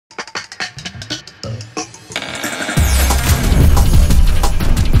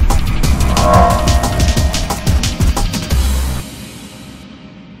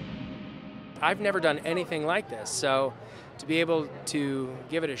I've never done anything like this, so to be able to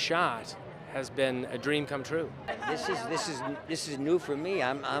give it a shot has been a dream come true. This is new for me.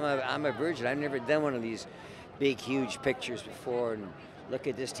 I'm a virgin. I've never done one of these big, huge pictures before, and look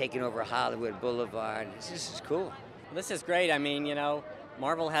at this taking over Hollywood Boulevard. This is cool. This is great. I mean, you know,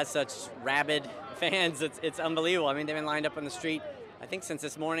 Marvel has such rabid fans. It's unbelievable. I mean, they've been lined up on the street. I think since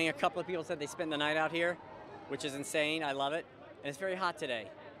this morning, a couple of people said they spent the night out here, which is insane. I love it. And it's very hot today,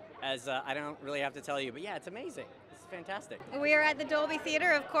 as I don't really have to tell you. But yeah, it's amazing. It's fantastic. We are at the Dolby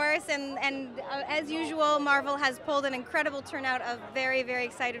Theater, of course, and as usual, Marvel has pulled an incredible turnout of very, very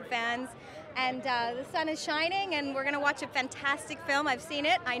excited fans. And the sun is shining, and we're going to watch a fantastic film. I've seen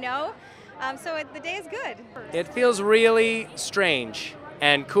it, I know. So the day is good. It feels really strange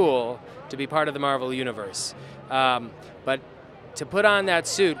and cool to be part of the Marvel Universe. But to put on that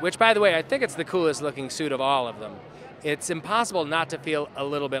suit, which, by the way, I think it's the coolest looking suit of all of them, it's impossible not to feel a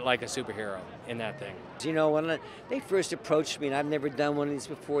little bit like a superhero in that thing. You know, when they first approached me, and I've never done one of these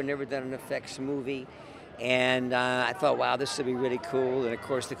before, never done an effects movie, and I thought, wow, this would be really cool. And of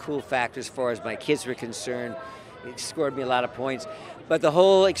course, the cool factor as far as my kids were concerned, it scored me a lot of points. But the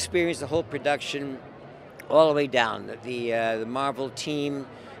whole experience, the whole production, all the way down, the Marvel team,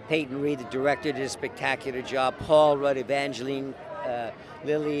 Peyton Reed, the director, did a spectacular job. Paul Rudd, Evangeline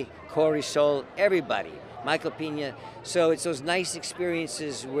Lilly, Corey Stoll, everybody. Michael Pena. So it's those nice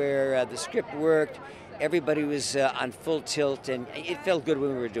experiences where the script worked, everybody was on full tilt, and it felt good when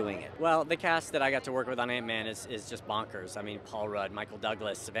we were doing it. Well, the cast that I got to work with on Ant-Man is just bonkers. I mean, Paul Rudd, Michael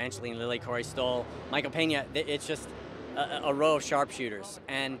Douglas, Evangeline Lilly, Corey Stoll, Michael Pena. It's just a row of sharpshooters.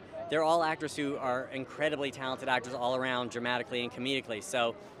 And they're all actors who are incredibly talented actors all around, dramatically and comedically.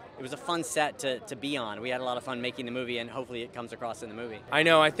 So it was a fun set to be on. We had a lot of fun making the movie, and hopefully it comes across in the movie. I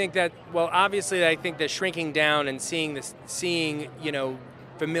know. I think that, well, obviously, I think that shrinking down and seeing you know,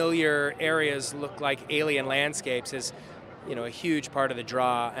 familiar areas look like alien landscapes is, you know, a huge part of the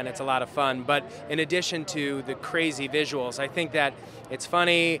draw, and it's a lot of fun. But in addition to the crazy visuals, I think that it's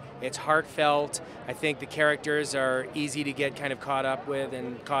funny, it's heartfelt. I think the characters are easy to get kind of caught up with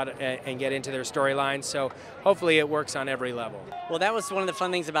and get into their storylines. So hopefully it works on every level. Well, that was one of the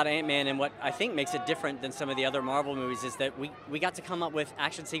fun things about Ant-Man, and what I think makes it different than some of the other Marvel movies is that we got to come up with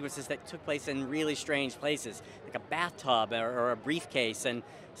action sequences that took place in really strange places, like a bathtub or a briefcase and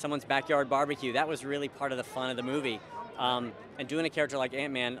someone's backyard barbecue. That was really part of the fun of the movie. And doing a character like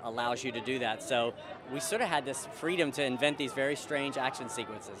Ant-Man allows you to do that. So we sort of had this freedom to invent these very strange action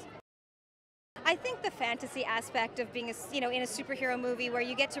sequences. I think the fantasy aspect of being, in a superhero movie where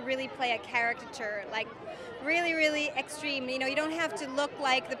you get to really play a caricature, like really, really extreme. You know, you don't have to look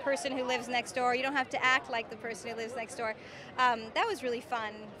like the person who lives next door. You don't have to act like the person who lives next door. That was really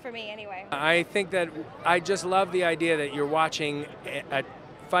fun for me, anyway. I think that I just love the idea that you're watching a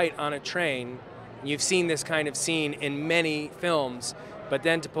fight on a train. You've seen this kind of scene in many films, but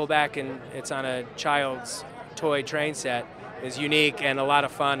then to pull back and it's on a child's toy train set is unique and a lot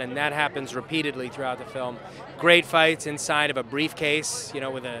of fun, and that happens repeatedly throughout the film. Great fights inside of a briefcase, you know,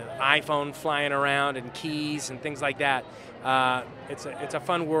 with an iPhone flying around and keys and things like that. It's a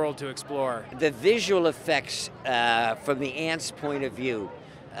fun world to explore. The visual effects from the ants' point of view,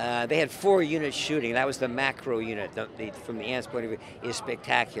 they had 4 units shooting. That was the macro unit. From the ants' point of view, is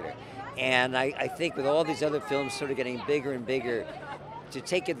spectacular. And I think with all these other films sort of getting bigger and bigger, to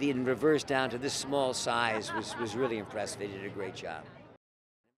take it in reverse down to this small size was really impressive. They did a great job.